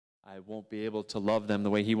I won't be able to love them the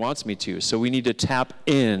way he wants me to. So we need to tap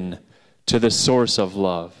in to the source of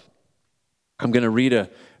love. I'm going to read a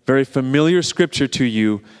very familiar scripture to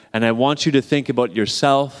you, and I want you to think about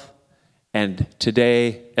yourself and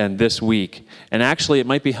today and this week. And actually, it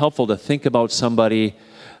might be helpful to think about somebody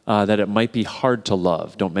that it might be hard to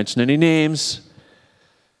love. Don't mention any names.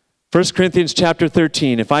 1 Corinthians chapter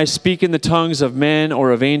 13, if I speak in the tongues of men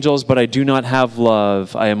or of angels, but I do not have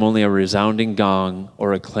love, I am only a resounding gong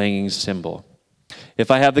or a clanging cymbal. If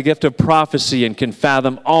I have the gift of prophecy and can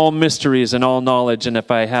fathom all mysteries and all knowledge, and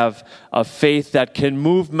if I have a faith that can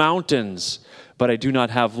move mountains, but I do not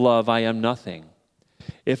have love, I am nothing.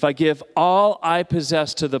 If I give all I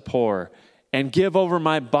possess to the poor and give over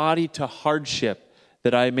my body to hardship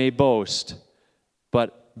that I may boast,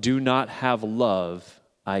 but do not have love,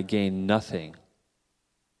 I gain nothing.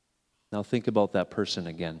 Now think about that person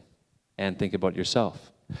again and think about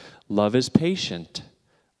yourself. Love is patient.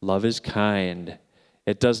 Love is kind.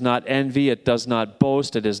 It does not envy. It does not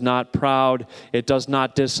boast. It is not proud. It does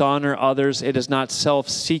not dishonor others. It is not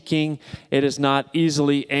self-seeking. It is not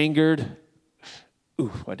easily angered.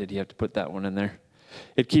 Ooh, why did he have to put that one in there?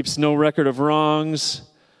 It keeps no record of wrongs.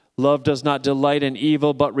 Love does not delight in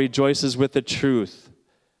evil, but rejoices with the truth.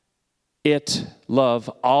 Love,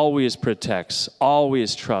 always protects,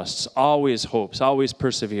 always trusts, always hopes, always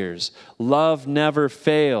perseveres. Love never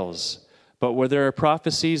fails. But where there are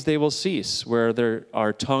prophecies, they will cease. Where there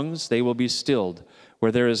are tongues, they will be stilled.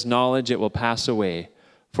 Where there is knowledge, it will pass away.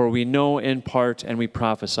 For we know in part and we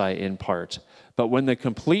prophesy in part. But when the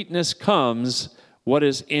completeness comes, what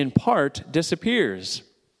is in part disappears.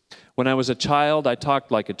 When I was a child, I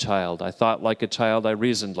talked like a child. I thought like a child. I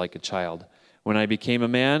reasoned like a child. When I became a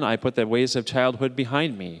man, I put the ways of childhood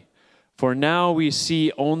behind me. For now we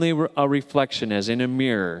see only a reflection as in a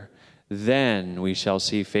mirror. Then we shall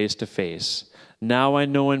see face to face. Now I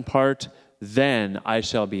know in part, then I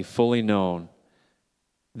shall be fully known.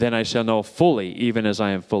 Then I shall know fully, even as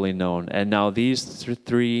I am fully known. And now these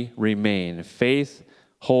three remain, faith,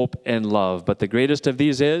 hope, and love. But the greatest of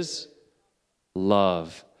these is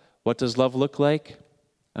love. What does love look like?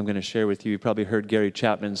 I'm going to share with you. You probably heard Gary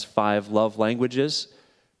Chapman's 5 love languages.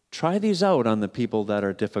 Try these out on the people that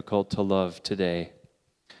are difficult to love today.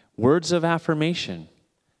 Words of affirmation,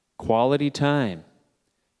 quality time,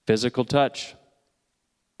 physical touch,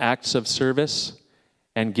 acts of service,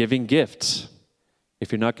 and giving gifts.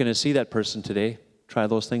 If you're not going to see that person today, try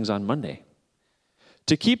those things on Monday.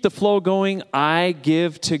 To keep the flow going, I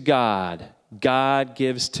give to God. God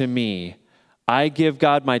gives to me. I give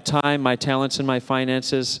God my time, my talents, and my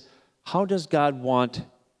finances. How does God want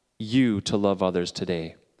you to love others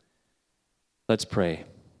today? Let's pray.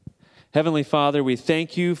 Heavenly Father, we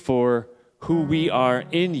thank you for who we are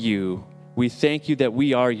in you. We thank you that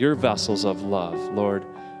we are your vessels of love. Lord,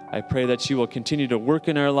 I pray that you will continue to work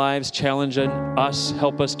in our lives, challenge us,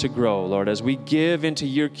 help us to grow, Lord, as we give into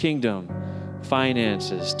your kingdom,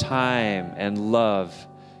 finances, time, and love.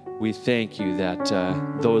 We thank you that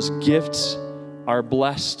those gifts are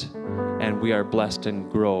blessed, and we are blessed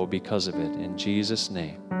and grow because of it. In Jesus'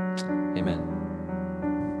 name, amen.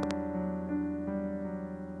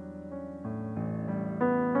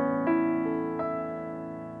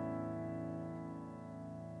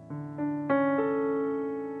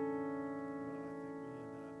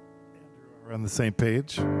 We're on the same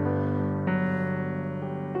page.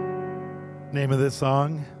 Name of this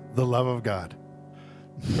song, The Love of God.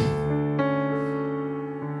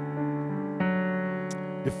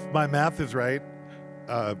 If my math is right,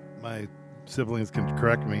 my siblings can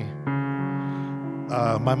correct me.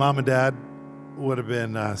 My mom and dad would have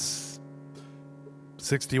been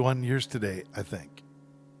 61 years today, I think.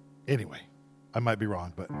 Anyway, I might be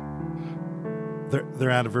wrong, but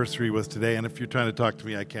their anniversary was today, and if you're trying to talk to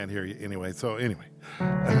me, I can't hear you anyway. So anyway.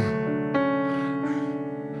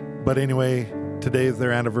 But anyway, today is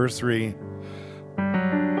their anniversary.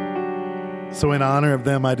 So in honor of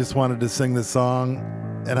them, I just wanted to sing this song.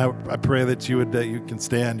 And I pray that you can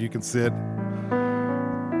stand, you can sit.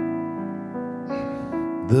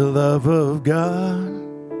 The love of God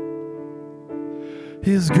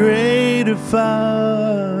is greater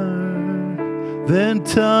far than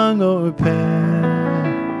tongue or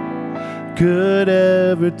pen could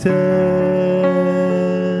ever tell.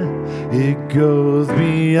 It goes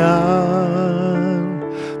beyond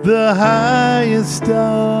the highest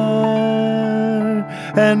star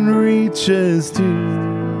and reaches to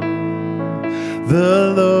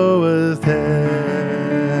the lowest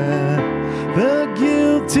hand. The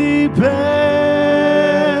guilty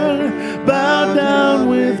pair bowed down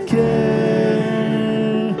with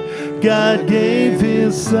care. God gave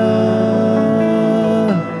his son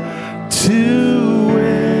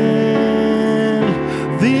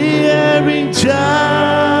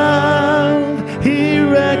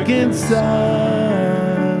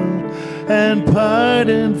reconciled and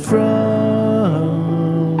pardoned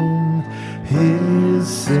from his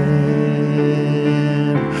sin.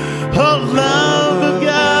 Oh, love of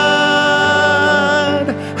God,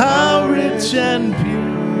 how rich and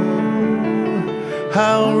pure,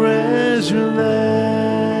 how resolute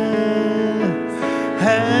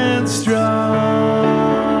and strong,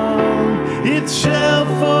 it shall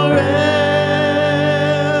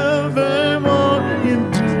forevermore endure.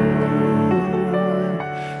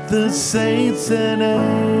 The saints and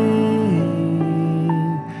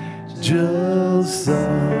angels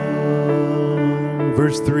song.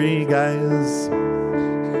 Verse 3, guys.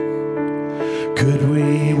 Could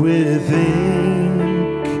we with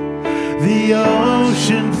ink the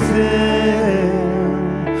ocean fill,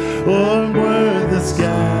 or were the sky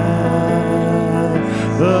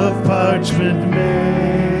of parchment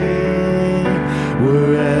made,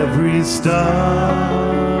 were every star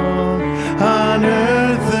on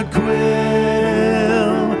earth a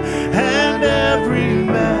quill, and every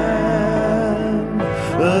man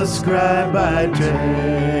a scribe by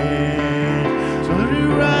trade, to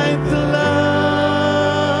write the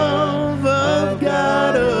love of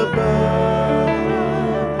God above,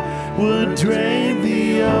 would drain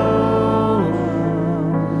the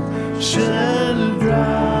ocean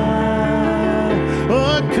dry,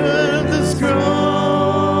 or could the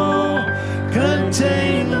scroll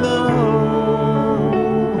contain the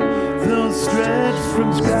whole, though stretched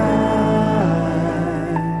from sky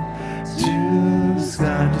to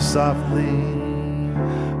sky? Just softly,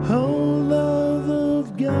 oh love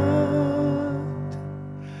of God,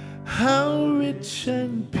 how rich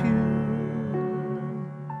and pure,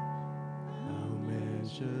 how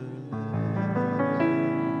measureless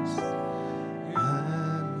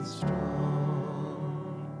and strong,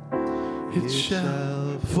 it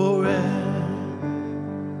shall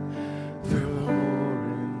forevermore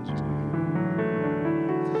endure.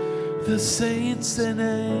 The saints and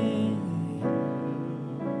angels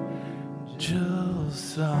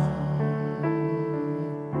song.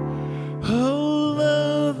 Oh,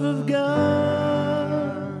 love of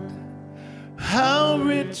God, how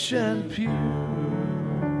rich and pure,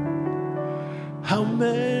 how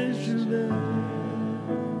measureless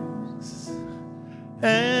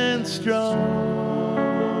and strong,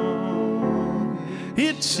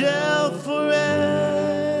 it shall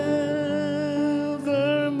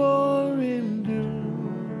forevermore endure.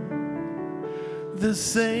 The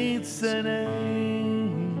saints and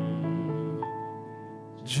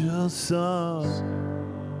angels song.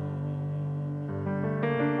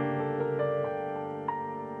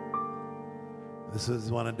 This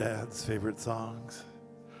is one of Dad's favorite songs.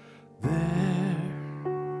 There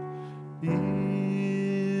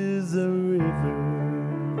is a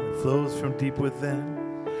river that flows from deep within,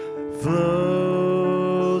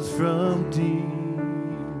 flows from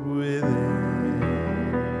deep within.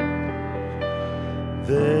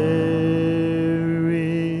 There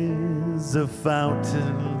is a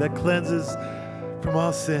fountain that cleanses from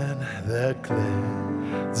all sin, that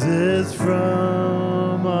cleanses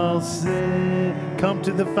from all sin. Come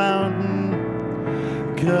to the fountain,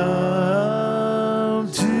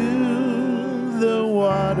 come to the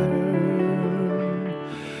water.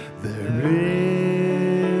 There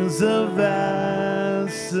is a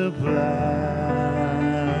vast supply.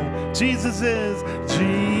 Jesus is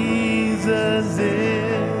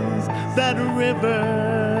that river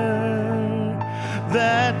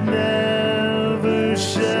that never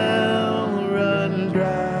shall run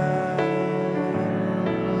dry.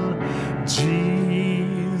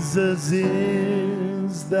 Jesus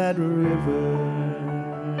is that river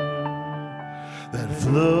that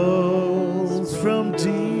flows from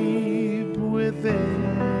deep within.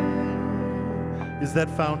 Is that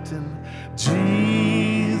fountain?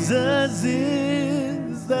 Jesus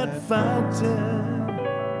is that fountain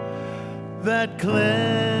that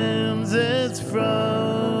cleanses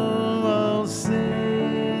from all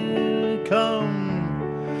sin. Come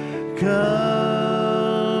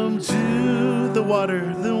to the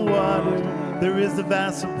water, there is a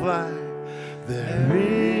vast supply. There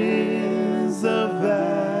is a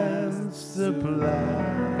vast supply.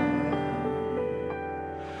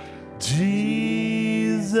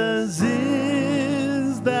 Jesus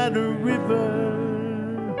is that river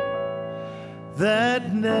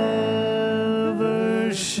that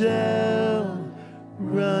never shall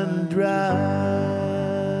run dry.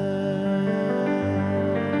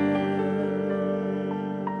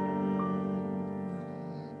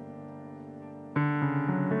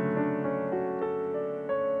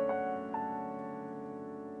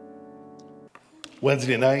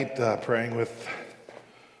 Wednesday night, praying with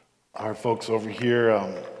our folks over here.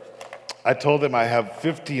 I told them I have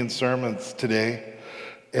 15 sermons today,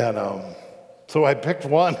 and so I picked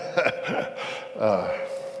one.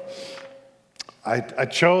 I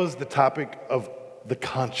chose the topic of the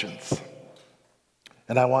conscience,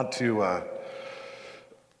 and I want to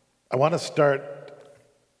start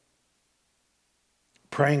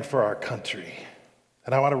praying for our country,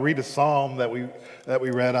 and I want to read a psalm that we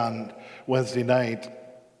read on Wednesday night,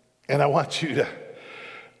 and I want you to.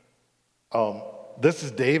 This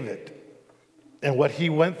is David, and what he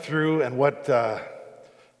went through, and what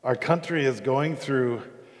our country is going through,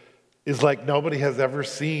 is like nobody has ever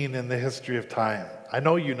seen in the history of time. I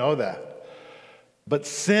know you know that. But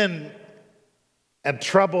sin and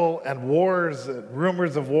trouble and wars, and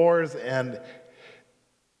rumors of wars,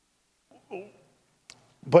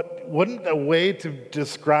 but wouldn't a way to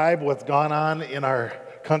describe what's gone on in our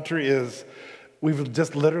country is we've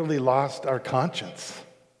just literally lost our conscience.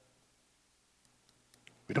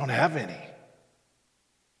 We don't have any.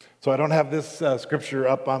 So I don't have this scripture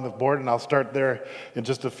up on the board, and I'll start there in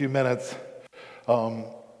just a few minutes. But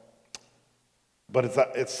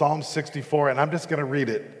it's Psalm 64, and I'm just going to read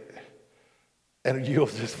it. And you'll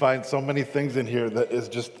just find so many things in here that is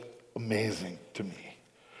just amazing to me.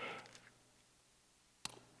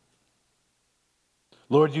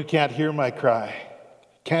 Lord, you can't hear my cry.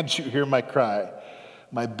 Can't you hear my cry,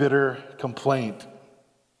 my bitter complaint?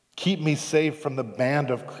 Keep me safe from the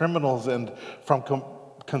band of criminals and from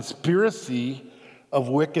conspiracy of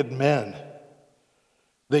wicked men.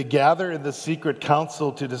 They gather in the secret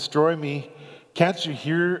council to destroy me. Can't you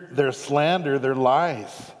hear their slander, their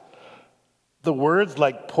lies? The words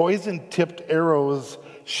like poison-tipped arrows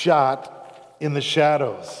shot in the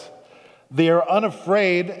shadows. They are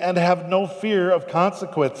unafraid and have no fear of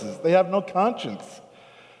consequences. They have no conscience.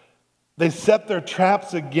 They set their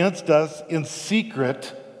traps against us in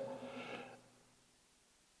secret.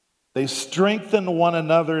 They strengthen one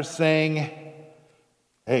another, saying,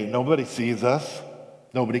 hey, nobody sees us.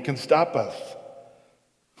 Nobody can stop us.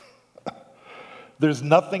 There's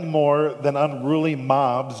nothing more than unruly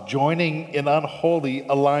mobs joining in unholy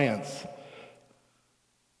alliance,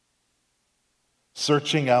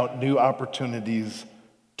 searching out new opportunities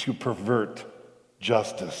to pervert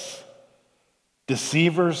justice.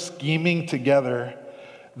 Deceivers scheming together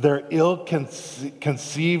their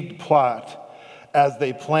ill-conceived plot as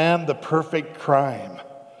they plan the perfect crime.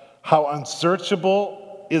 How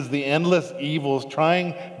unsearchable is the endless evils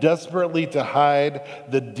trying desperately to hide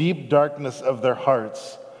the deep darkness of their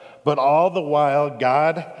hearts. But all the while,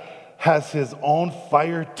 God has his own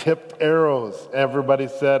fire-tipped arrows. Everybody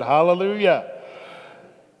said, hallelujah.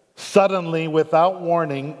 Suddenly, without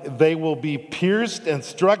warning, they will be pierced and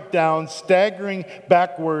struck down, staggering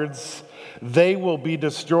backwards. They will be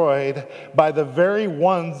destroyed by the very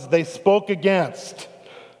ones they spoke against.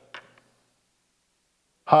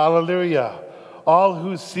 Hallelujah. All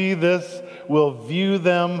who see this will view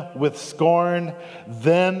them with scorn.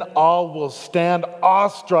 Then all will stand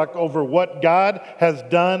awestruck over what God has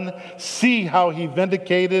done. See how he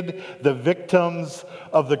vindicated the victims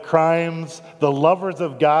of the crimes. The lovers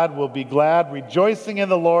of God will be glad, rejoicing in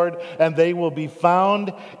the Lord, and they will be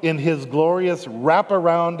found in his glorious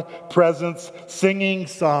wraparound presence, singing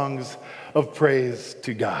songs of praise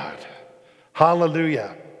to God.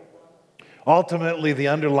 Hallelujah. Ultimately, the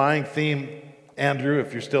underlying theme, Andrew,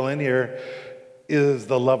 if you're still in here, is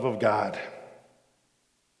the love of God.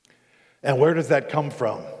 And where does that come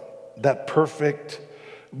from? That perfect,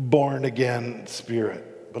 born-again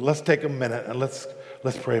spirit. But let's take a minute and let's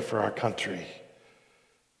pray for our country.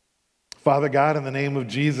 Father God, in the name of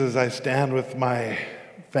Jesus, I stand with my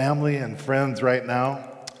family and friends right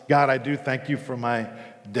now. God, I do thank you for my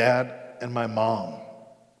dad and my mom.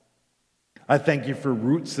 I thank you for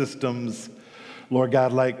root systems, Lord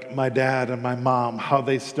God, like my dad and my mom, how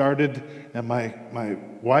they started, and my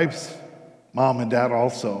wife's mom and dad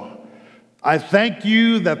also. I thank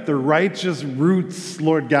you that the righteous roots,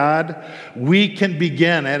 Lord God, we can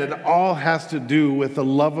begin, and it all has to do with the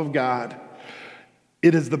love of God.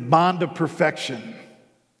 It is the bond of perfection.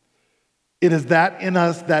 It is that in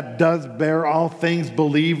us that does bear all things,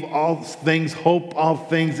 believe all things, hope all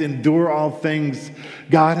things, endure all things.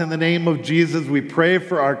 God, in the name of Jesus, we pray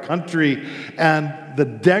for our country and the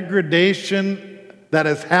degradation that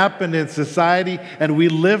has happened in society, and we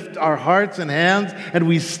lift our hearts and hands and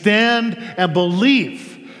we stand and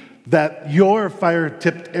believe that your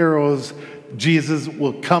fire-tipped arrows, Jesus,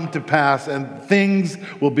 will come to pass and things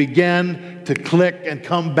will begin to click and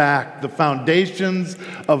come back. The foundations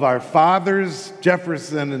of our fathers,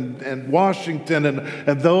 Jefferson and Washington,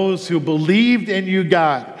 and those who believed in you,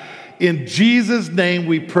 God, In Jesus' name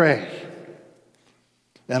we pray.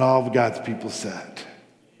 And all of God's people said,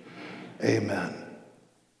 amen.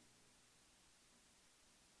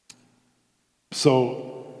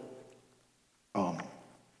 So,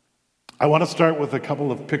 I want to start with a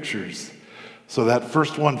couple of pictures. So that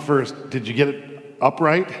first one first, did you get it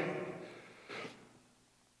upright?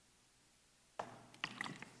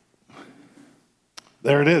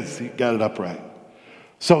 There it is. He got it upright.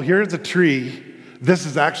 So here's a tree. This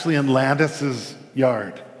is actually in Landis's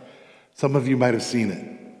yard. Some of you might have seen it.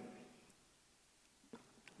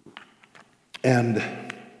 And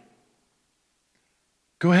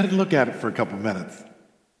go ahead and look at it for a couple minutes.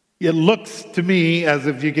 It looks to me as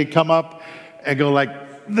if you could come up and go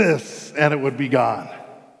like this, and it would be gone.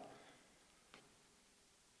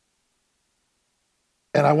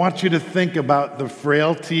 And I want you to think about the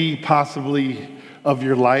frailty, possibly, of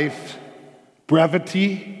your life,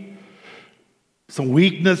 brevity, some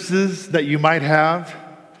weaknesses that you might have,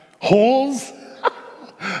 holes.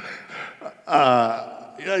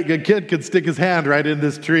 A kid could stick his hand right in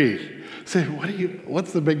this tree. Say,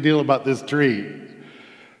 what's the big deal about this tree?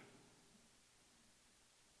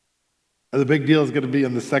 The big deal is going to be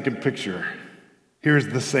in the second picture. Here's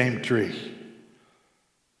the same tree.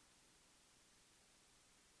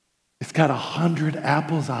 It's got 100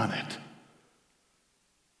 apples on it.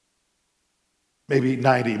 Maybe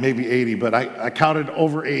 90, maybe 80, but I counted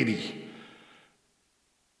over 80.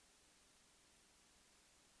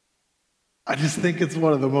 I just think it's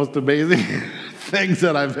one of the most amazing things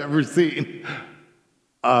that I've ever seen.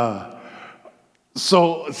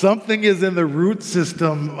 So something is in the root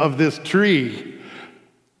system of this tree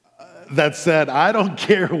that said, I don't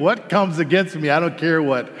care what comes against me. I don't care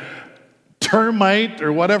what termite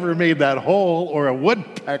or whatever made that hole, or a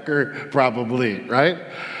woodpecker probably, right?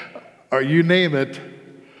 Or you name it.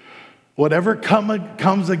 Whatever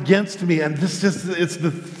comes against me, and it's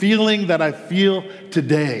the feeling that I feel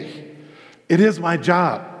today. It is my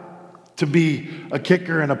job to be a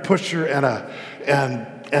kicker and a pusher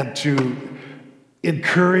and to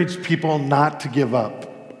encourage people not to give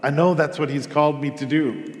up. I know that's what he's called me to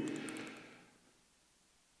do.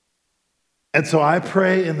 And so I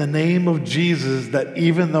pray in the name of Jesus that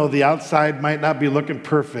even though the outside might not be looking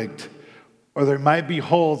perfect, or there might be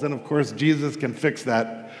holes, and of course Jesus can fix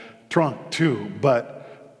that trunk too,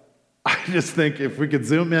 but I just think if we could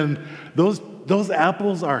zoom in, those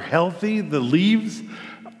apples are healthy, the leaves,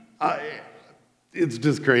 it's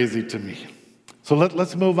just crazy to me. So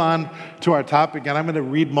let's move on to our topic, and I'm going to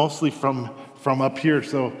read mostly from up here.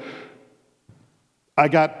 So I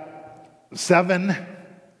got 7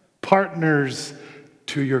 partners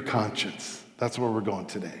to your conscience. That's where we're going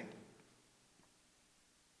today.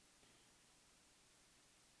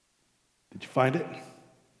 Did you find it?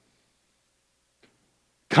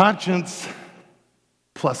 Conscience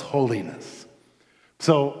plus holiness.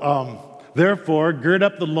 So, therefore, gird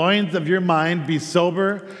up the loins of your mind, be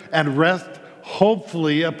sober, and rest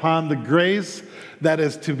hopefully upon the grace that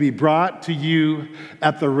is to be brought to you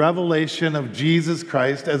at the revelation of Jesus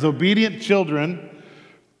Christ. As obedient children,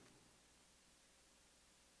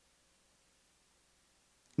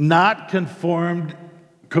 not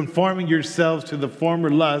conforming yourselves to the former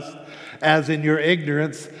lust, as in your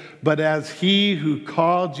ignorance, but as he who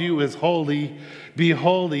called you is holy, be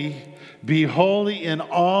holy in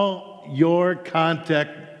all your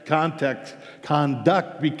conduct,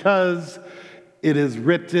 because it is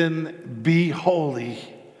written, be holy,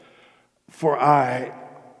 for I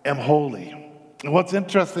am holy. And what's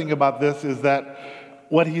interesting about this is that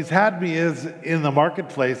what he's had me is in the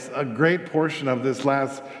marketplace a great portion of this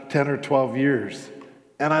last 10 or 12 years.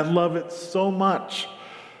 And I love it so much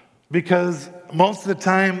because most of the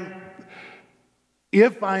time,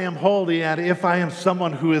 if I am holy and if I am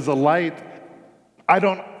someone who is a light, I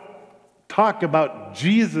don't talk about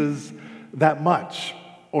Jesus that much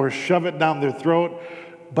or shove it down their throat,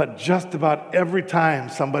 but just about every time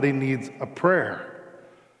somebody needs a prayer,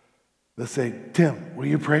 they say, Tim, will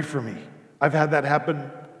you pray for me? I've had that happen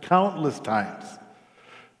countless times.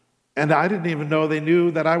 And I didn't even know they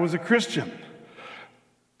knew that I was a Christian.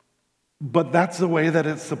 But that's the way that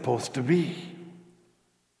it's supposed to be.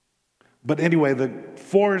 But anyway, the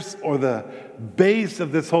force or the base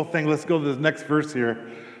of this whole thing, let's go to the next verse here.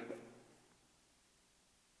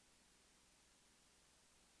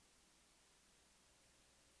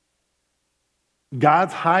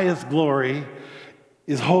 God's highest glory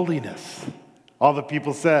is holiness. All the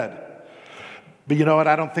people said. But you know what?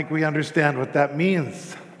 I don't think we understand what that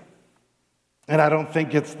means. And I don't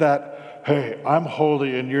think it's that, hey, I'm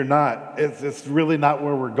holy and you're not. It's really not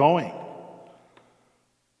where we're going.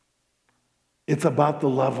 It's about the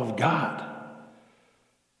love of God.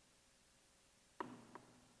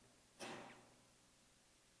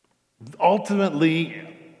 Ultimately,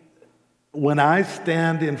 when I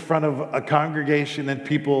stand in front of a congregation and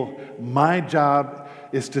people, my job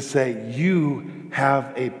is to say, you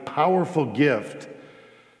have a powerful gift.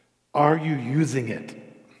 Are you using it?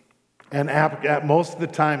 And at most of the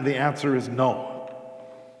time, the answer is no.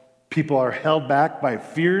 People are held back by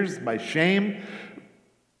fears, by shame,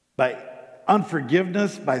 by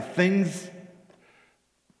unforgiveness, by things.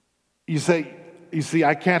 You say, you see,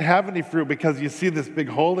 I can't have any fruit because you see this big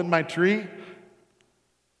hole in my tree?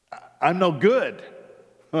 I'm no good.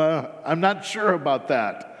 I'm not sure about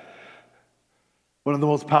that. One of the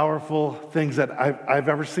most powerful things that I've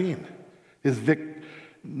ever seen is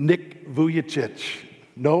Nick Vujicic.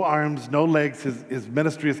 No arms, no legs. His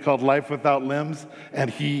ministry is called Life Without Limbs, and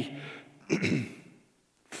he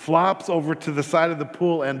flops over to the side of the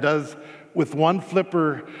pool and does, with one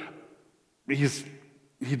flipper,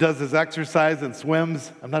 he does his exercise and swims.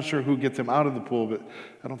 I'm not sure who gets him out of the pool, but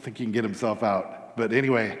I don't think he can get himself out. But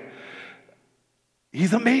anyway,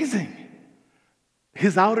 he's amazing.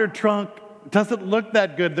 His outer trunk doesn't look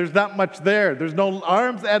that good. There's not much there. There's no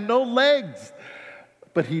arms and no legs.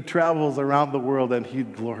 But he travels around the world and he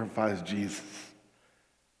glorifies Jesus.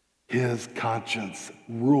 His conscience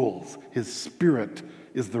rules. His spirit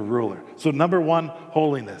is the ruler. So number one,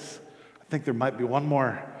 holiness. I think there might be one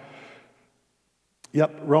more.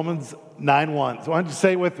 Yep, Romans 9:1. So why don't you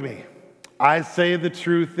say it with me? I say the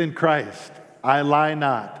truth in Christ. I lie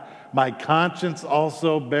not. My conscience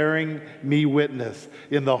also bearing me witness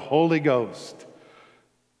in the Holy Ghost.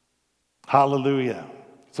 Hallelujah.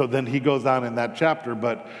 So then he goes on in that chapter,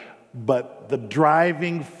 but the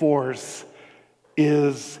driving force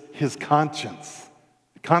is his conscience.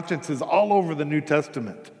 Conscience is all over the New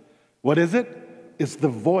Testament. What is it? It's the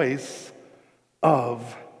voice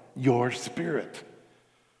of your spirit.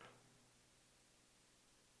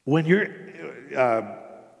 When you're,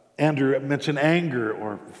 Andrew mentioned anger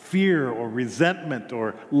or fear or resentment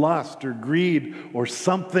or lust or greed or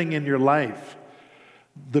something in your life,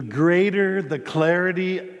 the greater the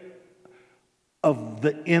clarity of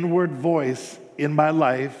the inward voice in my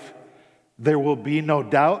life, there will be no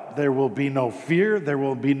doubt, there will be no fear, there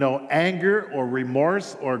will be no anger or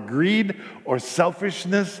remorse or greed or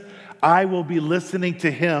selfishness. I will be listening to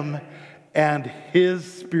him and his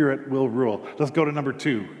spirit will rule. Let's go to number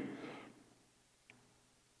 2.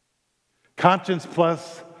 Conscience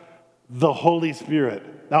plus the Holy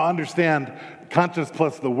Spirit. Now understand, conscience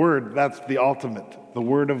plus the Word, that's the ultimate. The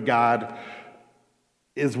Word of God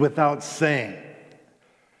is without saying.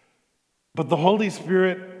 But the Holy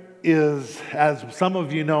Spirit is, as some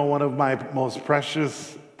of you know, one of my most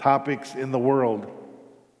precious topics in the world.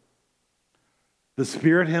 The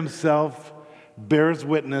Spirit himself bears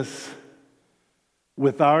witness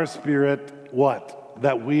with our spirit, what?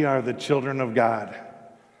 That we are the children of God.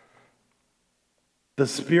 The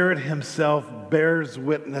Spirit himself bears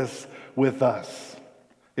witness with us.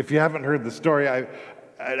 If you haven't heard the story,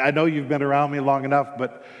 I know you've been around me long enough,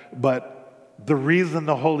 but the reason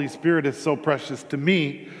the Holy Spirit is so precious to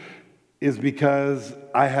me is because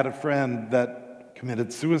I had a friend that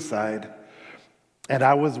committed suicide, and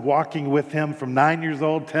I was walking with him from 9 years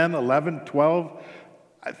old, 10, 11, 12,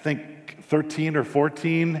 I think 13 or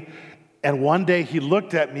 14, and one day he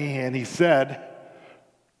looked at me and he said,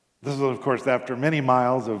 this was, of course, after many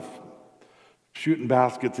miles of shooting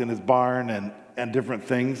baskets in his barn and different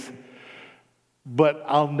things. But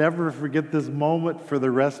I'll never forget this moment for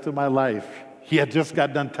the rest of my life. He had just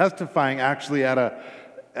got done testifying, actually, at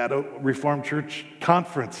a Reformed Church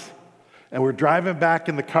conference. And we're driving back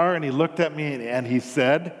in the car, and he looked at me and he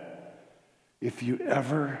said, if you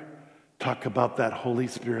ever talk about that Holy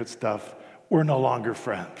Spirit stuff, we're no longer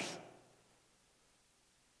friends.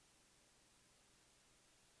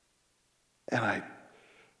 And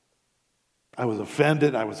I was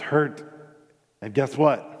offended, I was hurt, and guess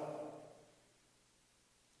what?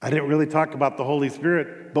 I didn't really talk about the Holy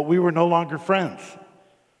Spirit, but we were no longer friends.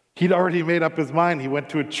 He'd already made up his mind. He went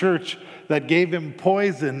to a church that gave him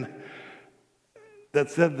poison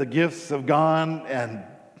that said the gifts have gone, and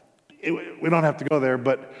we don't have to go there,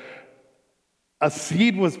 but a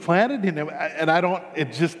seed was planted in him, and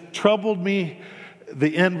it just troubled me.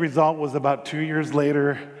 The end result was about 2 years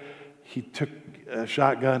later, he took a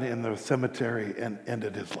shotgun in the cemetery and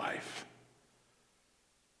ended his life.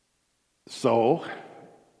 So,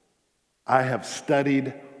 I have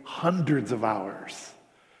studied hundreds of hours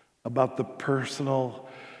about the personal,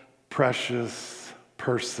 precious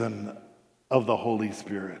person of the Holy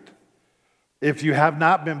Spirit. If you have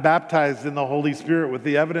not been baptized in the Holy Spirit with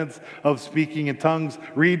the evidence of speaking in tongues,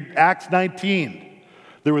 read Acts 19.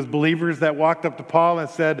 There was believers that walked up to Paul and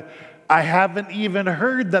said, I haven't even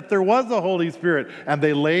heard that there was a Holy Spirit. And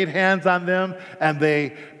they laid hands on them and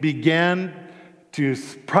they began to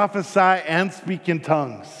prophesy and speak in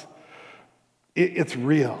tongues. It's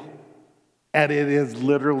real. And it is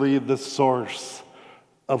literally the source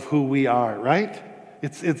of who we are, right?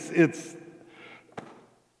 It's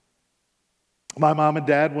my mom and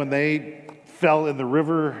dad, when they fell in the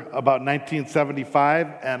river about 1975,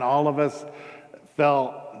 and all of us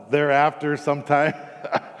fell thereafter sometime,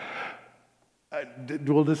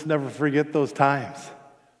 we'll just never forget those times.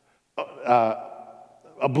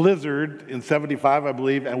 A blizzard in 75, I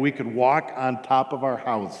believe, and we could walk on top of our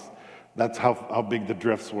house. That's how big the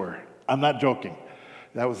drifts were. I'm not joking.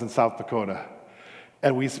 That was in South Dakota.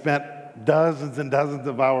 And we spent dozens and dozens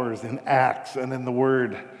of hours in Acts and in the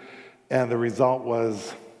Word. And the result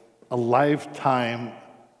was a lifetime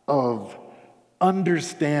of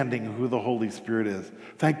understanding who the Holy Spirit is.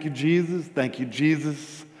 Thank you, Jesus. Thank you,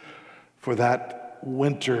 Jesus, for that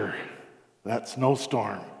winter, that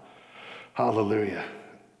snowstorm. Hallelujah.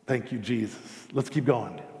 Thank you, Jesus. Let's keep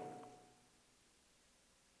going.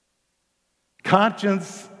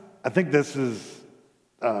 Conscience, I think this is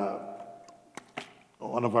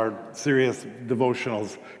one of our serious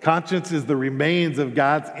devotionals. Conscience is the remains of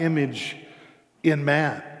God's image in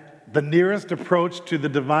man, the nearest approach to the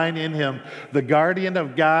divine in him, the guardian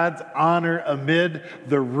of God's honor amid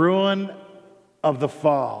the ruin of the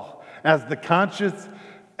fall. As the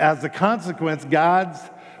consequence, God's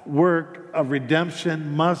work of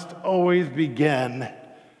redemption must always begin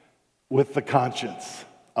with the conscience.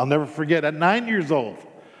 I'll never forget, at 9 years old,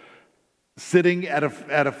 sitting at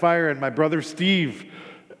a fire, and my brother Steve,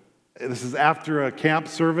 this is after a camp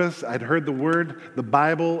service, I'd heard the word, the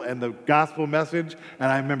Bible, and the gospel message,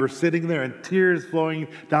 and I remember sitting there and tears flowing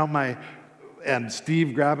down and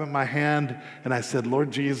Steve grabbing my hand, and I said, Lord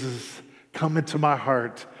Jesus, come into my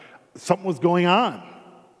heart. Something was going on.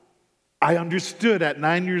 I understood at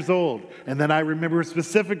 9 years old, and then I remember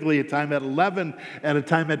specifically a time at 11 and a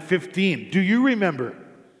time at 15. Do you remember?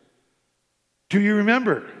 Do you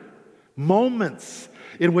remember moments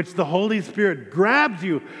in which the Holy Spirit grabs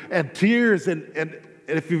you and tears, and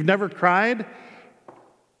if you've never cried,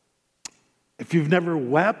 if you've never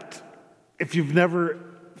wept, if you've never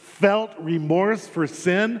felt remorse for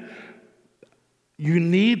sin, you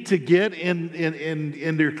need to get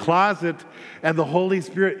in your closet and the Holy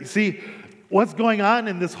Spirit. See, what's going on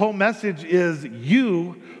in this whole message is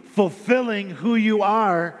you fulfilling who you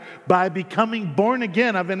are by becoming born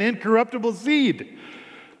again of an incorruptible seed.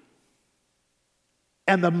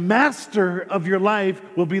 And the master of your life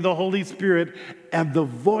will be the Holy Spirit, and the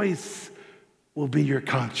voice will be your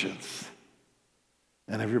conscience.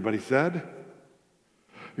 And everybody said,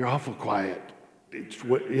 you're awful quiet.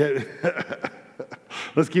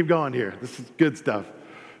 Let's keep going here. This is good stuff.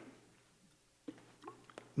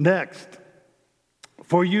 Next.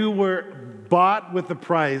 For you were bought with a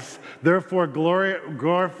price, therefore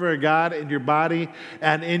glorify God in your body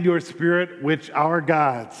and in your spirit, which are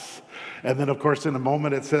God's. And then, of course, in a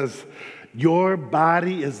moment it says, your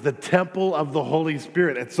body is the temple of the Holy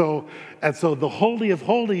Spirit. And so the Holy of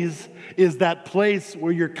Holies is that place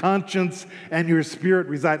where your conscience and your spirit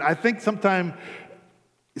reside. I think sometimes,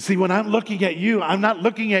 see, when I'm looking at you, I'm not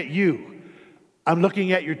looking at you. I'm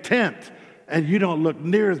looking at your tent. And you don't look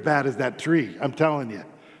near as bad as that tree, I'm telling you.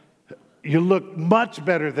 You look much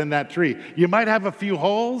better than that tree. You might have a few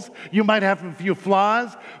holes, you might have a few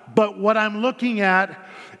flaws, but what I'm looking at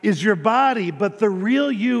is your body, but the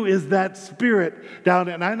real you is that spirit down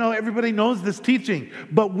there. And I know everybody knows this teaching,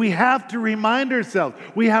 but we have to remind ourselves,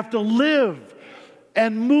 we have to live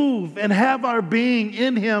and move and have our being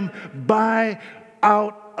in Him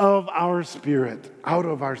out of our spirit.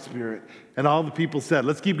 And all the people said,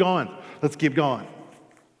 let's keep going. Let's keep going.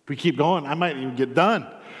 If we keep going, I might even get done.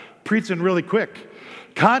 Preaching really quick.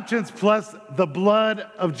 Conscience plus the blood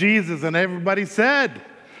of Jesus. And everybody said,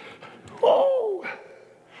 oh.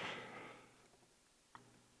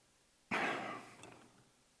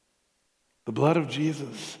 The blood of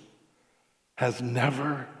Jesus has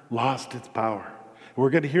never lost its power.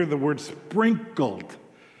 We're going to hear the word sprinkled.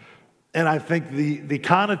 And I think the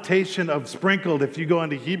connotation of sprinkled, if you go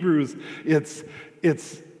into Hebrews, it's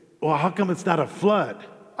well, how come it's not a flood?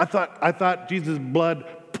 I thought Jesus' blood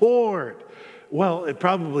poured. Well, it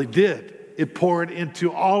probably did. It poured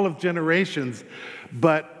into all of generations.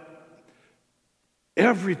 But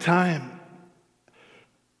every time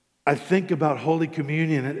I think about Holy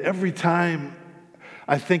Communion, and every time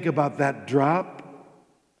I think about that drop,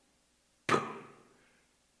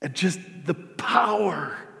 And just the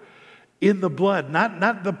power in the blood,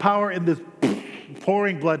 not the power in this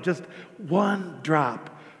pouring blood, just one drop.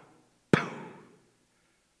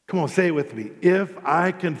 Come on, say it with me. If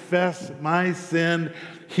I confess my sin,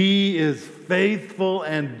 he is faithful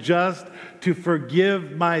and just to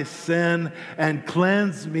forgive my sin and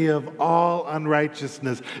cleanse me of all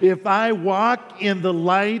unrighteousness. If I walk in the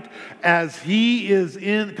light as he is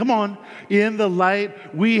in the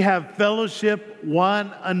light, we have fellowship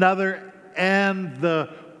one another, and the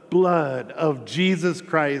blood of Jesus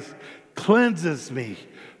Christ cleanses me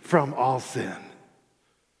from all sin.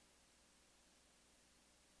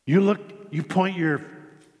 You point your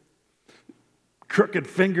crooked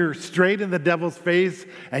finger straight in the devil's face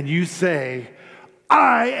and you say,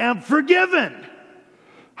 I am forgiven.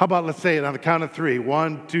 How about let's say it on the count of 3.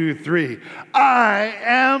 1, 2, 3. I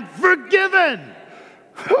am forgiven.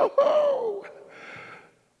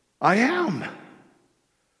 I am.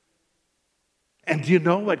 And do you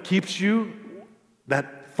know what keeps you?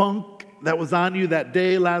 That funk that was on you that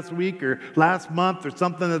day last week or last month or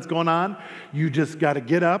something that's going on, you just got to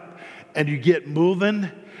get up and you get moving.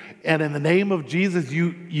 And in the name of Jesus,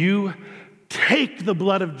 you take the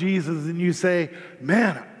blood of Jesus and you say,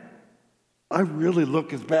 man, I really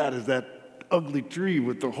look as bad as that ugly tree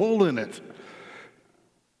with the hole in it.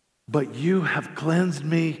 But you have cleansed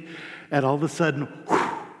me, and all of a sudden,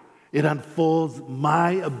 it unfolds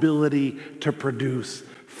my ability to produce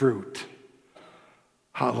fruit.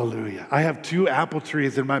 Hallelujah. I have 2 apple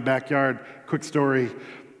trees in my backyard. Quick story.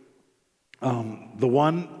 The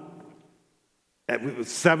one, it was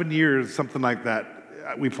 7 years, something like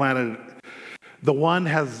that, we planted. The one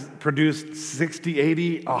has produced 60,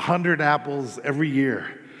 80, 100 apples every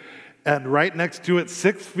year. And right next to it,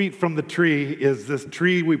 6 feet from the tree, is this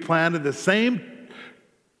tree we planted the same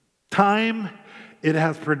time. It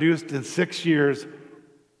has produced in 6 years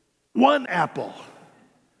 1 apple.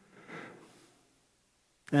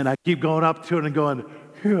 And I keep going up to it and going,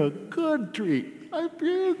 you're a good tree. You're a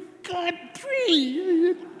good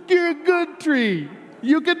tree. You're a good tree.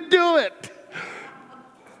 You can do it.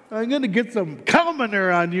 I'm going to get some cow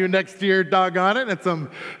manure on you next year, doggone it, and some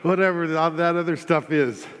whatever all that other stuff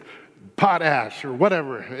is, potash or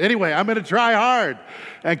whatever. Anyway, I'm going to try hard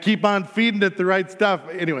and keep on feeding it the right stuff.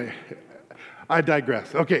 Anyway, I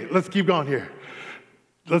digress. Okay, let's keep going here.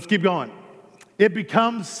 Let's keep going. It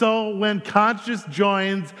becomes so when conscience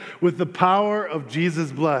joins with the power of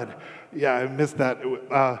Jesus' blood. Yeah, I missed that.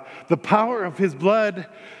 The power of his blood,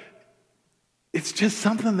 it's just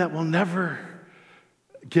something that will never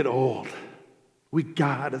get old. We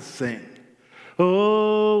gotta sing.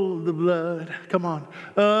 Oh, the blood, come on,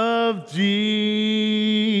 of Jesus.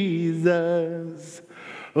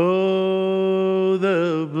 Oh,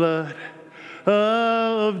 the blood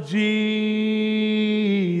of Jesus.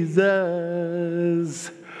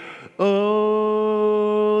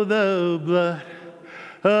 Oh, the blood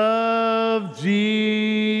of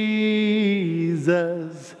Jesus.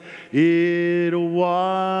 It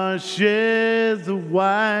washes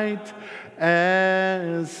white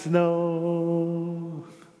as snow.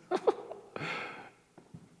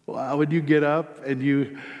 Wow, when you get up and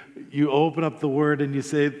you open up the word and you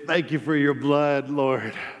say, thank you for your blood,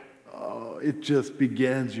 Lord. Oh, it just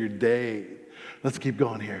begins your day. Let's keep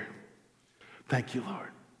going here. Thank you, Lord.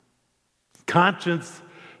 Conscience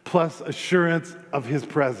plus assurance of his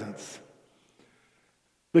presence.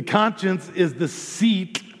 The conscience is the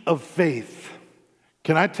seat of faith.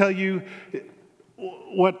 Can I tell you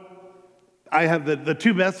what I have, the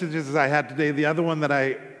 2 messages I had today, the other one that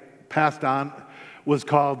I passed on was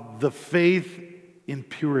called The Faith in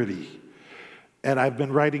Purity. And I've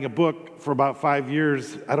been writing a book for about 5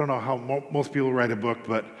 years. I don't know how most people write a book,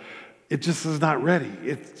 but it just is not ready.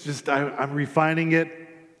 It's just, I'm refining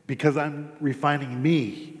it because I'm refining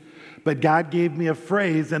me. But God gave me a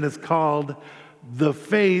phrase, and it's called The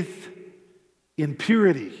Faith in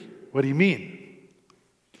Purity. What do you mean?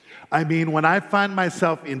 I mean, when I find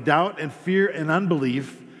myself in doubt and fear and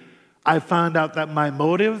unbelief, I found out that my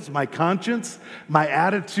motives, my conscience, my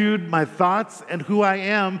attitude, my thoughts, and who I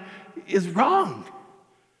am is wrong.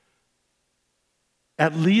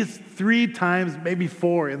 At least 3 times, maybe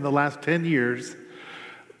 4 in the last 10 years.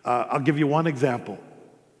 I'll give you one example.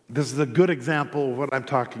 This is a good example of what I'm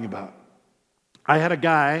talking about. I had a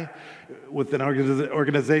guy with an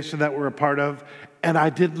organization that we're a part of, and I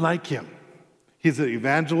didn't like him. He's an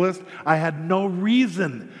evangelist. I had no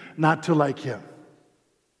reason not to like him.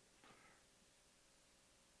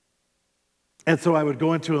 And so I would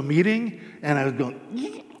go into a meeting, and I would go,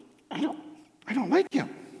 I don't like him.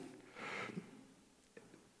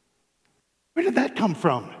 Where did that come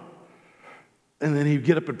from? And then he'd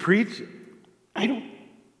get up and preach. I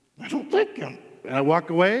don't like him. And I walk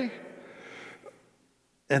away.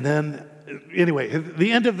 And then, anyway,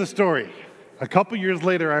 the end of the story. A couple years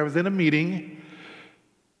later, I was in a meeting,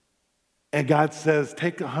 and God says,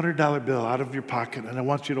 take a $100 bill out of your pocket, and I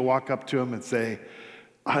want you to walk up to him and say,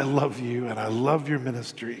 I love you, and I love your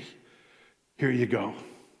ministry. Here you go.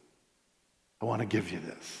 I want to give you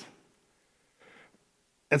this.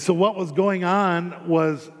 And so what was going on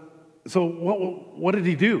was, so what did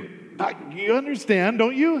he do? You understand,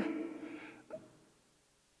 don't you?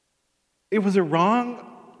 It was a wrong,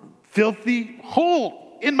 filthy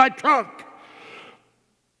hole in my trunk.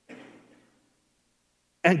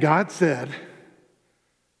 And God said,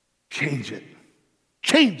 change it.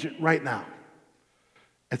 Change it right now.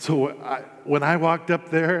 And so when I walked up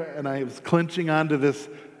there and I was clenching onto this,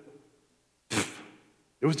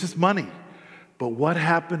 it was just money. But what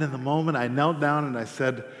happened in the moment, I knelt down and I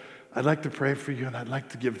said, I'd like to pray for you and I'd like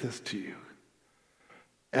to give this to you.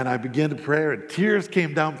 And I began to pray and tears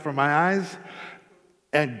came down from my eyes.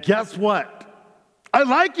 And guess what? I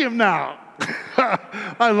like him now.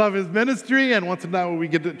 I love his ministry, and once in a while we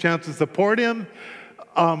get the chance to support him.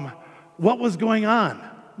 What was going on?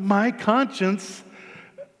 My conscience.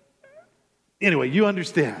 Anyway, you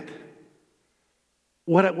understand.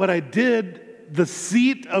 What I did, the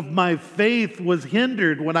seat of my faith was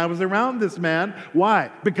hindered when I was around this man. Why?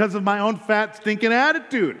 Because of my own fat, stinking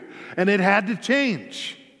attitude, and it had to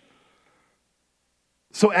change.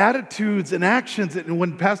 So attitudes and actions, and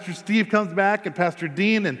when Pastor Steve comes back and Pastor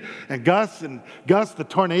Dean and Gus the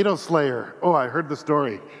tornado slayer. Oh, I heard the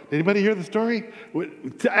story. Did anybody hear the story?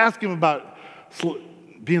 Ask him about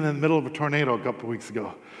being in the middle of a tornado a couple of weeks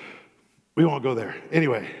ago. We won't go there.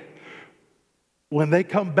 Anyway, when they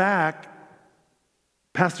come back,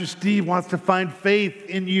 Pastor Steve wants to find faith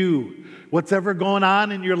in you, what's ever going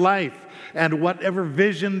on in your life. And whatever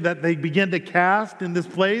vision that they begin to cast in this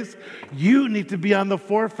place, you need to be on the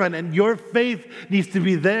forefront, and your faith needs to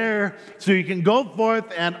be there so you can go forth,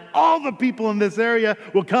 and all the people in this area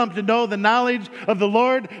will come to know the knowledge of the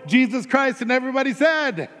Lord Jesus Christ. And everybody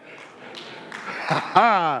said,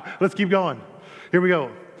 let's keep going. Here we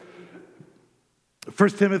go. 1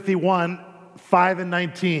 Timothy 1, 5 and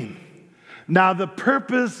 19. Now the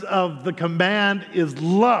purpose of the command is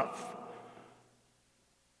love,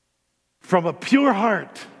 from a pure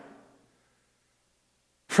heart,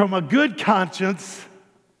 from a good conscience,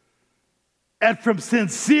 and from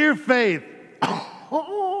sincere faith.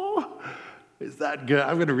 Oh, is that good?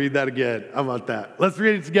 I'm going to read that again. How about that? Let's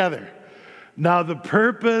read it together. Now the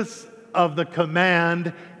purpose of the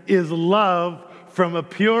command is love from a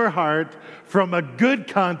pure heart, from a good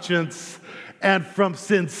conscience, and from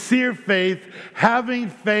sincere faith, having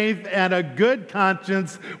faith and a good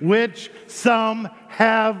conscience, which some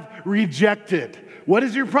have rejected. What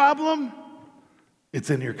is your problem?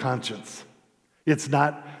 It's in your conscience. It's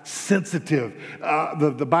not sensitive.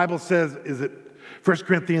 The Bible says, is it 1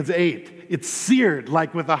 Corinthians 8? It's seared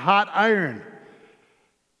like with a hot iron.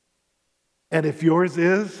 And if yours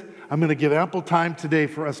is, I'm going to give ample time today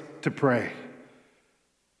for us to pray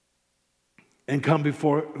and come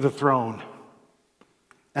before the throne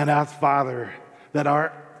and ask Father that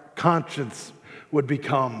our conscience would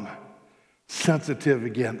become sensitive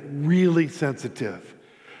again, really sensitive.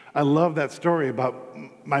 I love that story about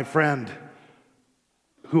my friend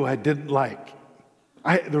who I didn't like.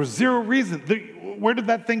 There was zero reason. Where did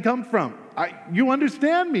that thing come from? You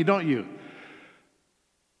understand me, don't you?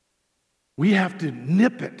 We have to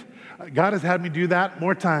nip it. God has had me do that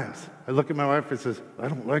more times. I look at my wife and says, I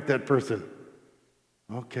don't like that person.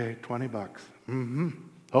 Okay, $20. Mm-hmm.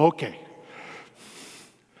 Okay.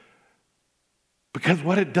 Because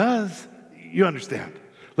what it does, you understand.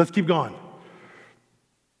 Let's keep going.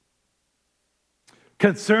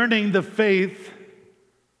 Concerning the faith,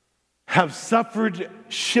 have suffered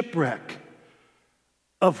shipwreck,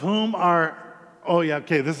 of whom are,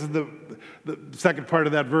 this is the second part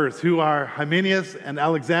of that verse, who are Hymenaeus and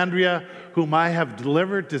Alexandria, whom I have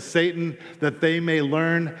delivered to Satan, that they may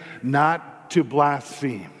learn not to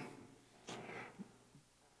blaspheme.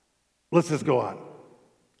 Let's just go on.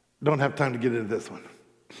 Don't have time to get into this one.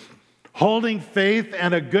 Holding faith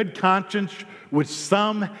and a good conscience, which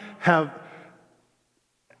some have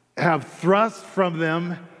thrust from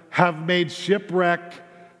them, have made shipwreck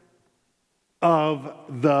of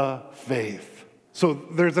the faith. So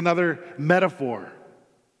there's another metaphor.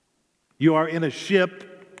 You are in a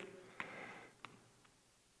ship,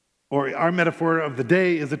 or our metaphor of the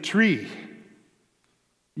day is a tree.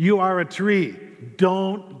 You are a tree.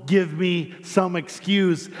 Don't give me some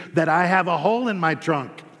excuse that I have a hole in my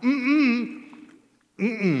trunk.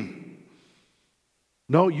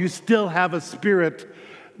 No, you still have a spirit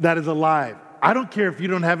that is alive. I don't care if you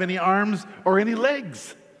don't have any arms or any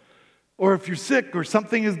legs, or if you're sick or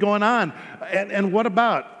something is going on. And what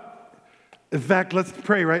about? In fact, let's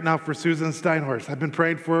pray right now for Susan Steinhorst. I've been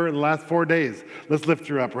praying for her the last 4 days. Let's lift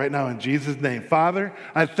her up right now in Jesus' name. Father,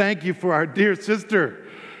 I thank you for our dear sister.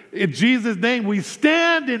 In Jesus' name, we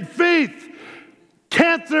stand in faith.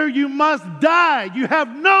 Cancer, you must die. You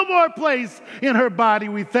have no more place in her body.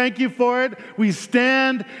 We thank you for it. We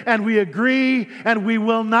stand and we agree, and we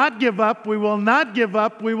will not give up. We will not give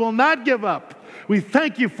up. We will not give up. We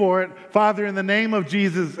thank you for it, Father, in the name of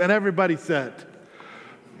Jesus. And everybody said,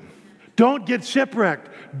 don't get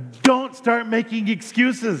shipwrecked. Don't start making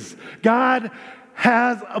excuses. God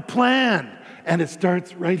has a plan, and it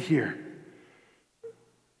starts right here.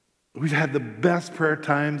 We've had the best prayer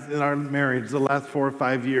times in our marriage the last 4 or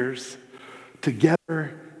 5 years,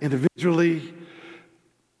 together, individually.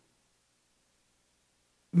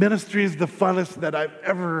 Ministry is the funnest that I've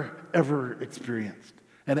ever experienced.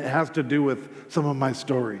 And it has to do with some of my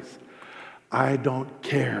stories. I don't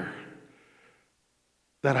care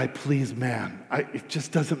that I please man. It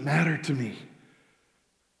just doesn't matter to me.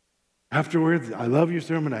 Afterwards, I love your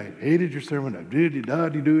sermon. I hated your sermon.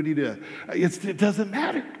 It doesn't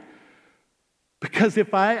matter. Because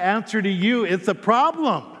if I answer to you, it's a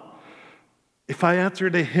problem. If I answer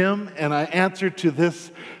to him and I answer to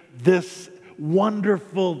this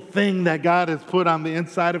wonderful thing that God has put on the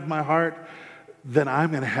inside of my heart, then I'm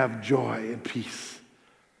going to have joy and peace.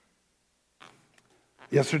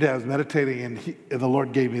 Yesterday I was meditating and the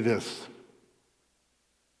Lord gave me this.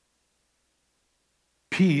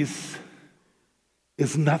 Peace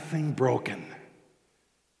is nothing broken.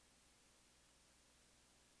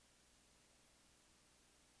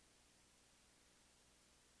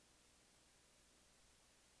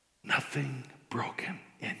 Nothing broken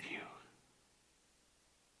in you.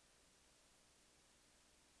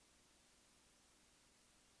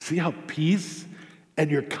 See how peace and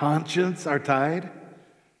your conscience are tied?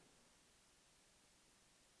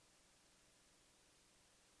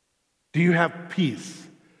 Do you have peace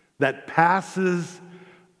that passes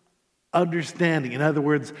understanding? In other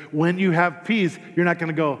words, when you have peace, you're not going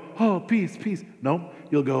to go, oh, peace, peace. No,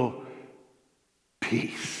 you'll go,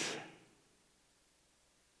 peace.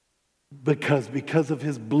 Because of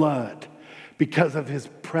his blood, because of his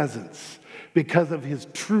presence, because of his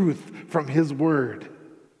truth from his word,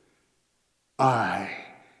 I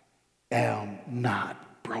am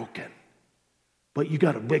not broken. But you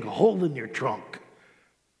got a big hole in your trunk.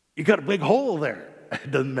 You got a big hole there.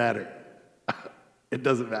 It doesn't matter. It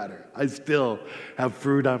doesn't matter. I still have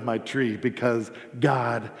fruit on my tree because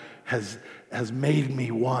God has made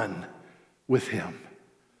me one with him.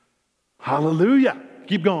 Hallelujah.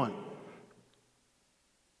 Keep going.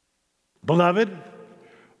 Beloved,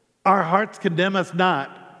 our hearts condemn us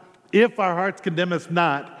not. If our hearts condemn us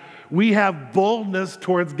not, we have boldness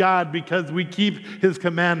towards God because we keep his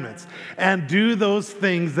commandments and do those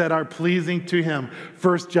things that are pleasing to him.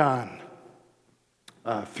 1 John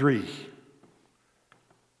 3.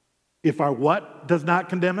 If our what does not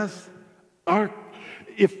condemn us?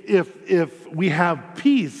 If we have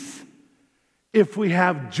peace, if we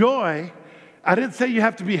have joy, I didn't say you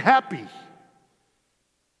have to be happy.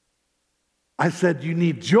 I said you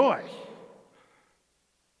need joy.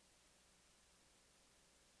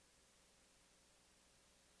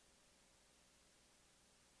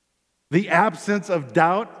 The absence of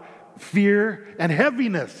doubt, fear, and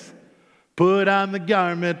heaviness. Put on the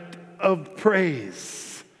garment of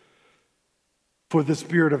praise for the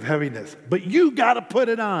spirit of heaviness. But you got to put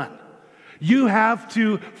it on. You have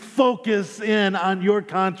to focus in on your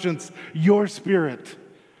conscience, your spirit.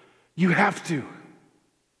 You have to.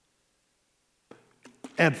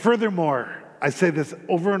 And furthermore, I say this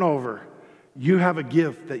over and over, you have a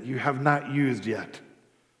gift that you have not used yet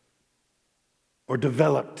or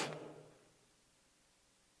developed.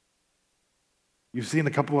 You've seen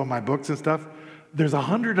a couple of my books and stuff. There's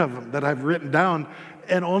 100 of them that I've written down,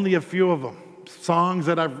 and only a few of them. Songs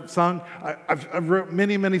that I've sung, I've wrote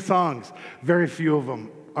many, many songs. Very few of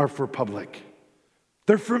them are for public.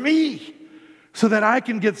 They're for me, so that I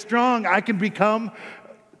can get strong. I can become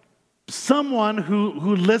someone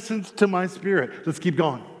who listens to my spirit. Let's keep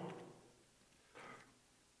going.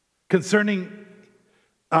 Concerning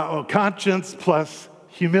conscience plus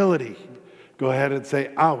humility. Go ahead and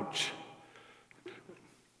say, ouch.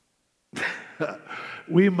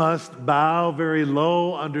 We must bow very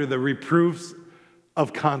low under the reproofs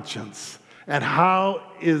of conscience. And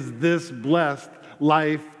how is this blessed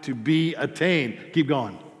life to be attained? Keep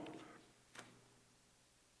going.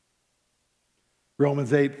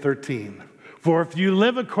 Romans 8:13. For if you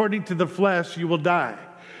live according to the flesh, you will die.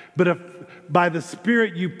 But if by the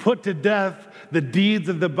Spirit you put to death the deeds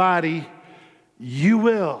of the body, you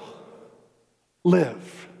will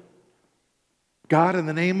live. God, in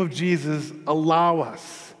the name of Jesus, allow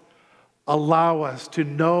us to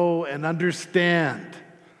know and understand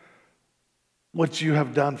what you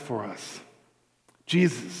have done for us.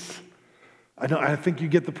 Jesus, I think you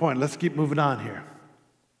get the point. Let's keep moving on here.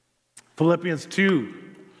 Philippians 2,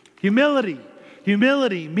 humility,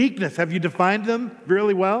 meekness. Have you defined them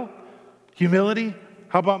really well? Humility.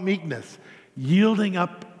 How about meekness? Yielding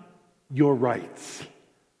up your rights.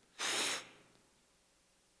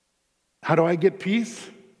 How do I get peace?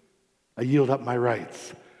 I yield up my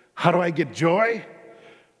rights. How do I get joy?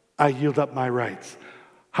 I yield up my rights.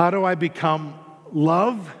 How do I become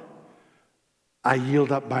love? I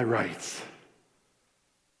yield up my rights.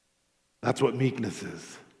 That's what meekness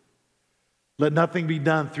is. Let nothing be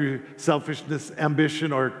done through selfishness,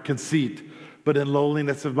 ambition, or conceit, but in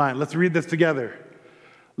lowliness of mind. Let's read this together.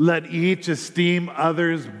 Let each esteem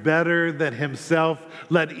others better than himself.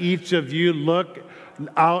 Let each of you look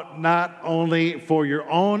out not only for your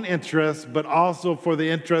own interests, but also for the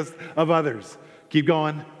interests of others. Keep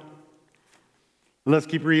going. Let's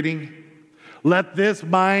keep reading. Let this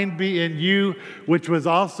mind be in you, which was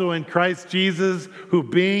also in Christ Jesus, who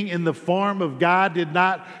being in the form of God did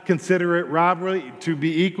not consider it robbery to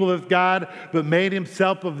be equal with God, but made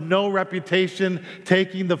himself of no reputation,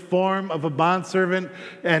 taking the form of a bondservant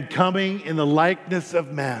and coming in the likeness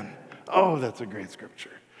of man. Oh, that's a great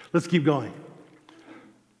scripture. Let's keep going.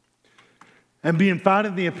 And being found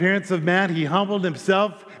in the appearance of man, he humbled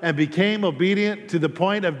himself and became obedient to the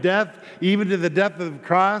point of death, even to the death of the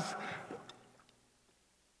cross.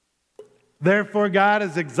 Therefore, God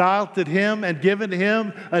has exalted him and given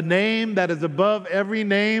him a name that is above every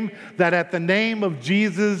name, that at the name of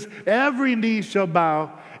Jesus, every knee shall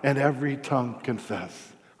bow and every tongue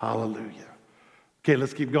confess. Hallelujah. Okay,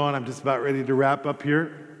 let's keep going. I'm just about ready to wrap up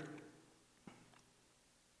here.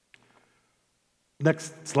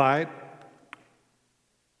 Next slide.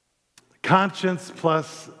 Conscience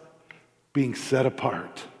plus being set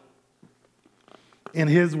apart. In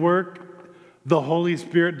his work, the Holy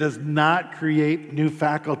Spirit does not create new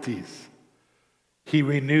faculties. He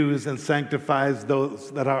renews and sanctifies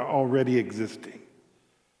those that are already existing.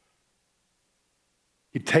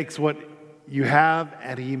 He takes what you have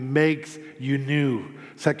and he makes you new.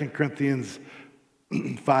 2 Corinthians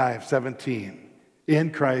 5:17.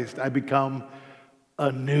 In Christ I become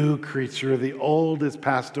a new creature. The old is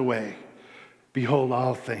passed away. Behold,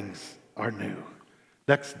 all things are new.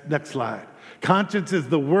 Next slide. Conscience is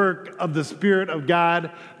the work of the Spirit of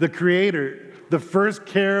God, the Creator. The first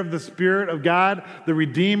care of the Spirit of God, the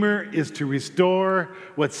Redeemer, is to restore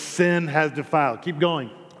what sin has defiled. Keep going.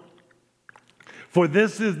 For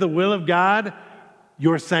this is the will of God,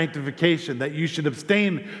 your sanctification, that you should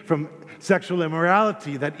abstain from sexual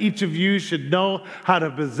immorality, that each of you should know how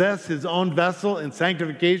to possess his own vessel in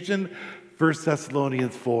sanctification. 1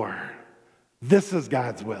 Thessalonians 4. This is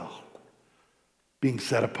God's will. Being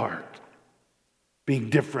set apart,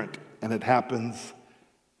 being different, and it happens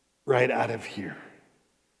right out of here.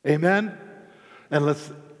 Amen? And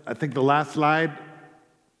I think the last slide,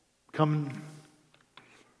 conscience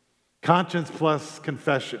plus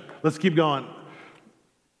confession. Let's keep going.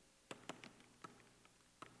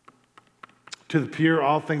 To the pure,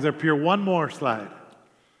 all things are pure. One more slide.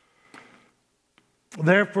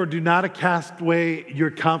 Therefore, do not cast away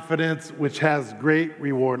your confidence, which has great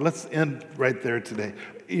reward. Let's end right there today.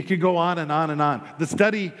 You could go on and on and on. The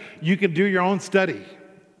study, you can do your own study,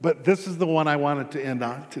 but this is the one I wanted to end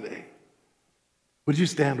on today. Would you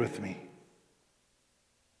stand with me?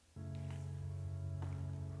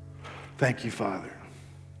 Thank you, Father.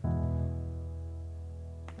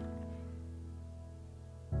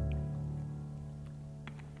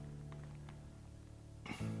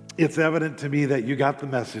 It's evident to me that you got the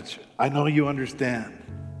message. I know you understand.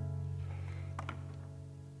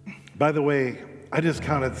 By the way, I just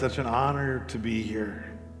count it such an honor to be here.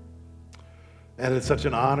 And it's such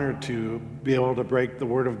an honor to be able to break the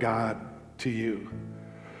word of God to you.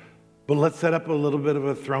 But let's set up a little bit of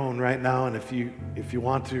a throne right now. And if you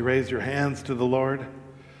want to raise your hands to the Lord.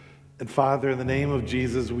 And Father, in the name of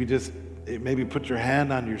Jesus, maybe put your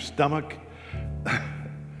hand on your stomach.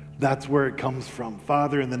 That's where it comes from.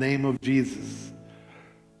 Father, in the name of Jesus,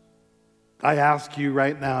 I ask you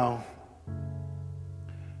right now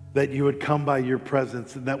that you would come by your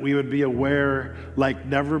presence and that we would be aware like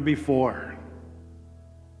never before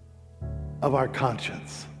of our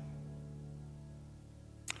conscience.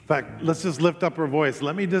 fact, let's just lift up our voice.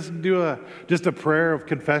 Let me just do a prayer of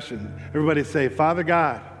confession. Everybody say, Father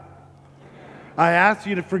God, I ask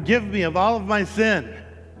you to forgive me of all of my sin,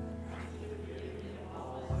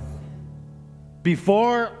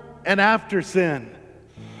 before and after sin.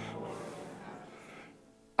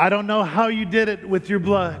 I don't know how you did it with your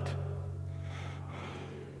blood,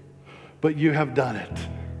 but you have done it.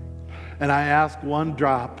 And I ask one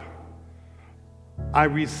drop. I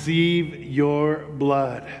receive your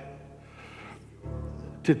blood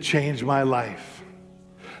to change my life,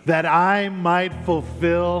 that I might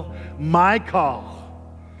fulfill my call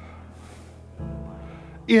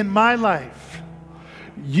in my life.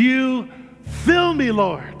 You fill me,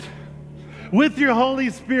 Lord, with your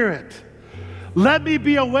Holy Spirit. Let me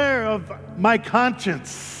be aware of my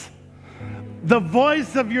conscience, the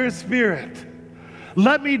voice of your Spirit.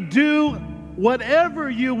 Let me do whatever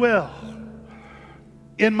you will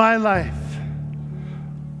in my life.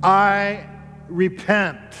 I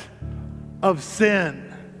repent of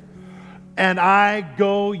sin and I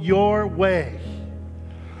go your way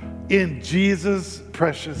in Jesus'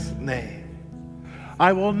 precious name.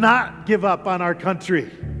 I will not give up on our country.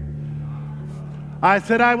 I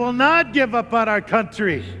said, I will not give up on our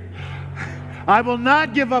country. I will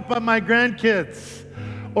not give up on my grandkids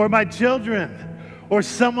or my children or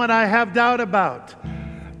someone I have doubt about.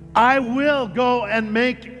 I will go and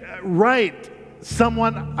make right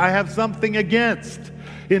someone I have something against.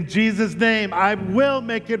 In Jesus' name, I will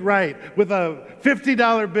make it right with a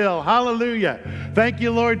 $50 bill. Hallelujah. Thank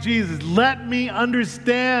you, Lord Jesus. Let me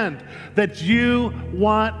understand that you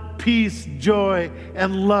want peace, joy,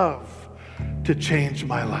 and love to change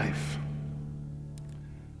my life.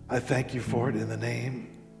 I thank you for it in the name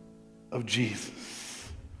of Jesus.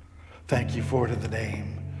 Thank you for it in the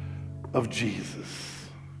name of Jesus.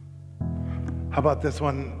 How about this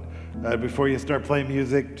one? Before you start playing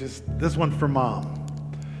music, just this one for Mom.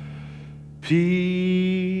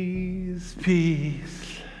 Peace,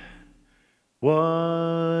 peace,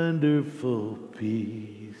 wonderful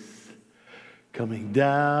peace, coming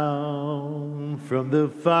down from the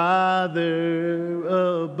Father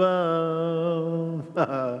above.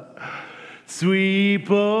 Sweep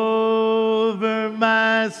over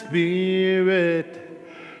my spirit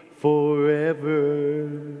forever,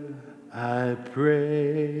 I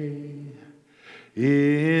pray.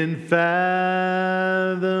 In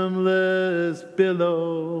fathomless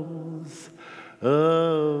billows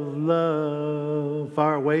of love,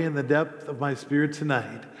 far away in the depth of my spirit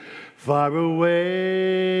tonight, far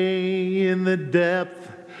away in the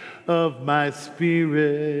depth of my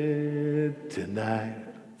spirit tonight,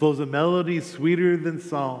 flows a melody sweeter than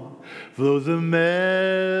song, flows a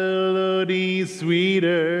melody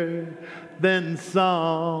sweeter than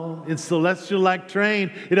song. In celestial-like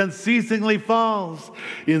train, it unceasingly falls.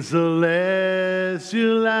 In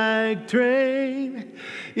celestial-like train,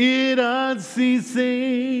 it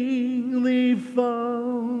unceasingly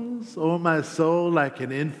falls. Oh, my soul, like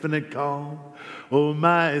an infinite calm. Oh,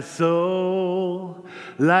 my soul,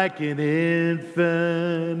 like an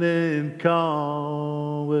infinite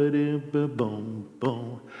calm. Boom,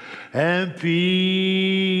 boom. And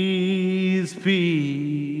peace,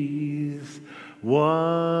 peace,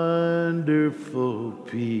 wonderful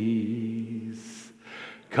peace,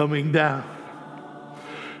 coming down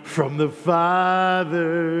from the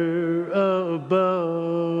Father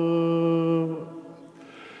above.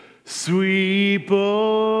 Sweep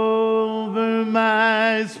over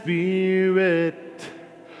my spirit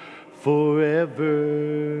forever,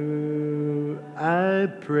 I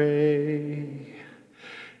pray.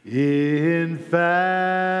 In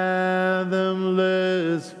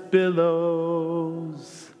fathomless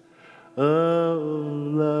billows of love.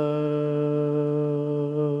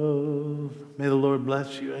 May the Lord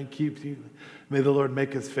bless you and keep you. May the Lord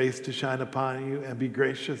make his face to shine upon you and be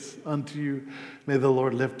gracious unto you. May the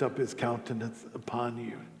Lord lift up his countenance upon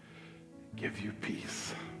you, give you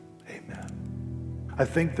peace. Amen. I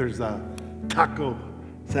think there's a taco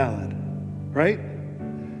salad, right?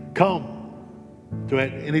 Come. Do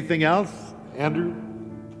it. Anything else, Andrew?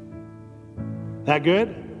 That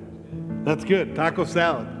good? That's good. Taco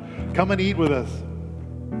salad. Come and eat with us.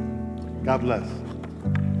 God bless.